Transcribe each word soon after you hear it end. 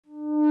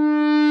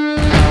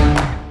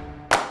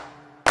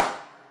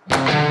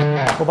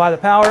Well, by the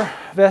power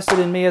vested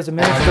in me as a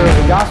minister of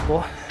the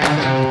gospel,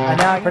 I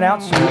now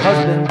pronounce you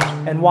husband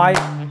and wife.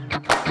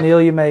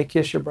 Neal, you may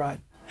kiss your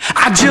bride.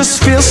 I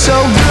just feel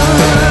so good,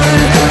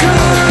 good,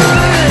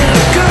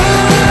 good.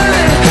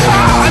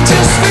 Oh, I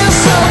just feel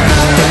so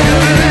good.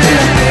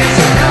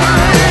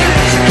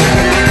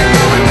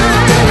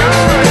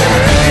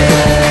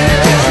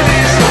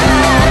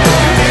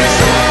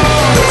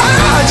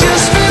 I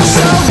just feel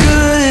so good.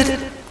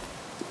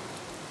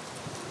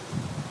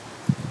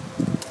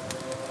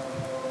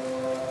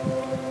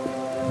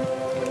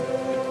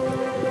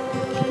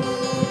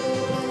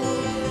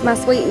 My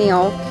sweet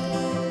Neal,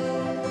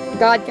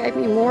 God gave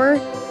me more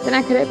than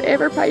I could have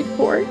ever paid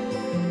for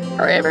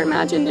or ever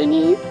imagined in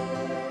you.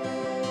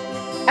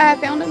 I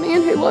have found a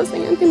man who loves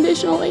me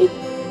unconditionally.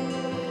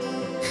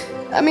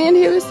 A man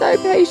who is so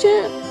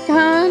patient,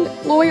 kind,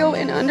 loyal,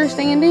 and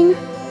understanding,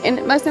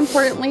 and most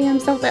importantly,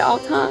 himself at all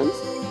times.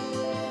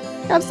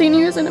 I've seen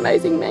you as an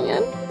amazing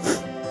man,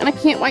 and I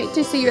can't wait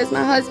to see you as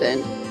my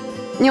husband.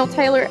 Neal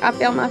Taylor, I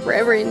found my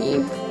forever in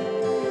you.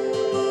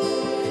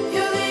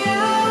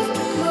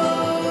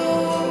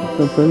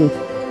 So pretty.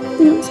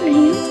 You look so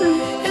handsome.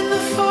 In the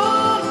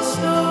falling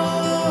snow,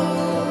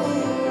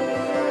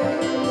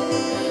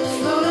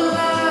 floating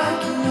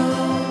like you know,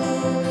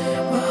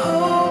 we're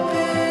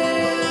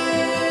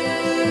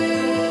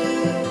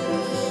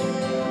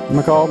hoping.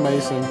 McCall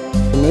Mason,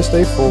 from this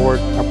day forward,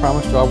 I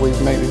promise to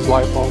always make these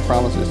lifelong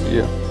promises to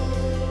you.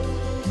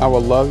 I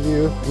will love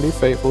you and be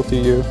faithful to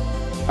you.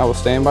 I will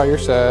stand by your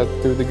side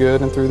through the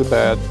good and through the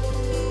bad.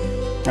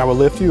 I will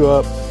lift you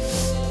up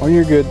on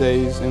your good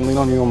days and lean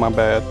on you on my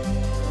bad.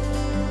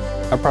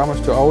 I promise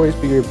to always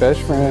be your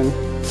best friend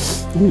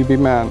and you be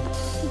mine.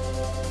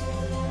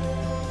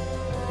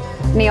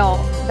 Neal,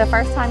 the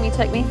first time you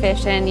took me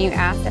fishing, you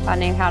asked if I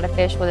knew how to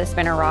fish with a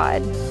spinner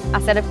rod. I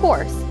said, of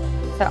course.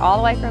 So all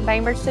the way from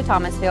Bainbridge to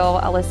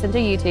Thomasville, I listened to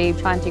YouTube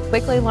trying to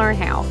quickly learn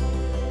how.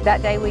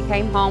 That day we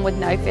came home with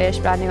no fish,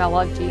 but I knew I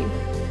loved you.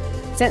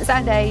 Since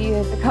that day, you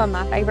have become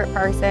my favorite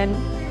person,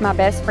 my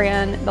best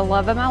friend, the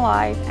love of my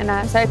life, and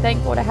I'm so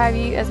thankful to have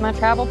you as my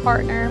travel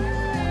partner,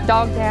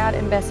 dog dad,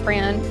 and best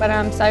friend, but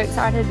I'm so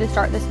excited to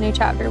start this new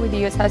chapter with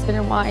you as husband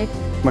and wife.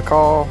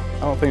 McCall, I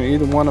don't think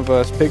either one of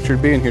us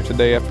pictured being here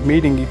today after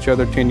meeting each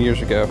other 10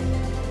 years ago.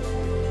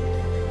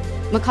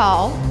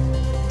 McCall,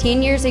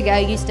 10 years ago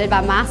you stood by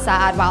my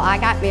side while I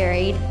got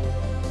married,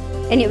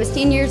 and it was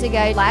 10 years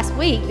ago last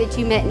week that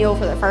you met Neal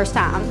for the first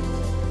time.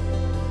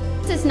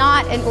 This is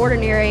not an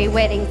ordinary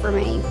wedding for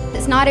me.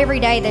 It's not every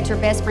day that your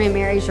best friend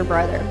marries your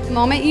brother. The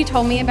moment you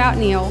told me about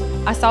Neal,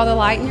 I saw the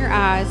light in your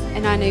eyes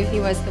and I knew he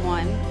was the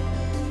one.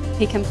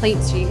 He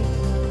completes you.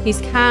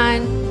 He's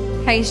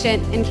kind,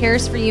 patient, and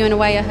cares for you in a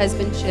way a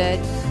husband should.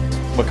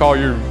 McCall,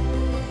 you're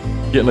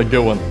getting a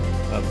good one.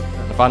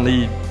 If I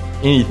need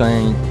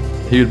anything,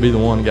 he would be the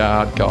one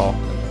guy I'd call.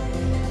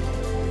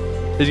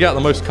 He's got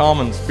the most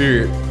common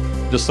spirit,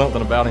 just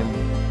something about him.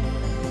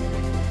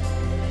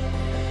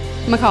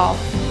 McCall,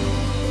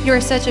 you are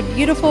such a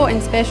beautiful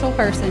and special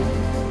person,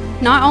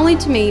 not only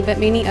to me, but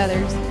many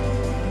others.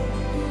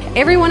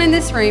 Everyone in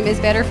this room is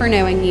better for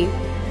knowing you.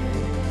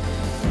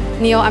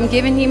 Neal, I'm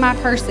giving you my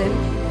person,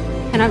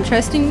 and I'm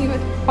trusting you with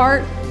her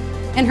heart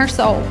and her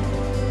soul.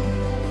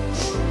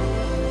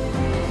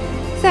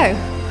 So,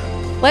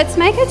 let's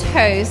make a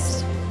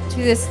toast to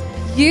this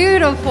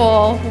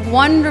beautiful,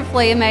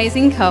 wonderfully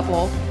amazing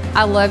couple.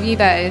 I love you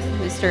both,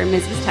 Mr. and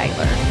Mrs.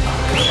 Taylor.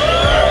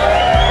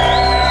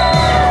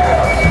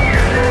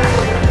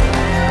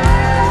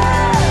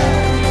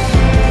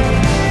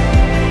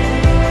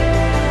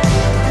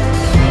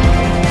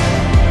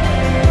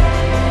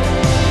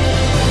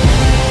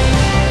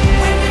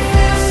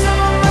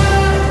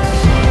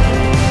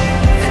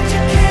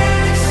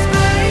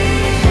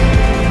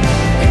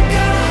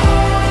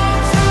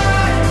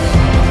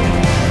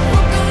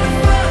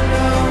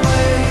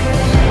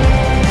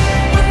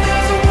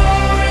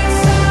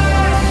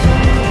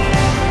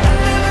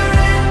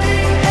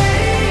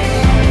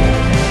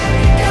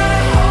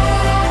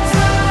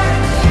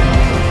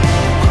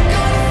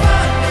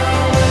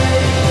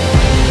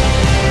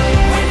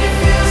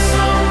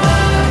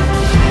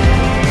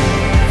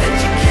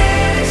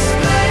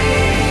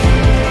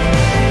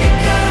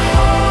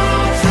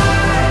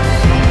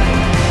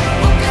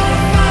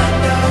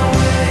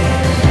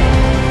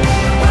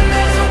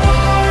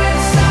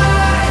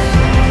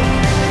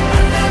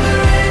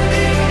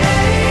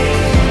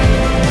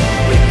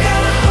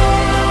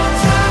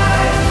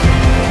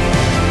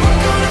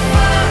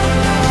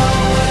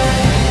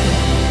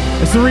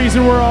 That's the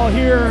reason we're all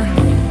here.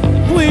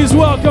 Please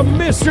welcome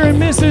Mr. and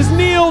Mrs.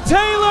 Neal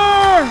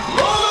Taylor.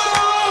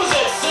 Roll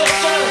it,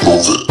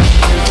 sister.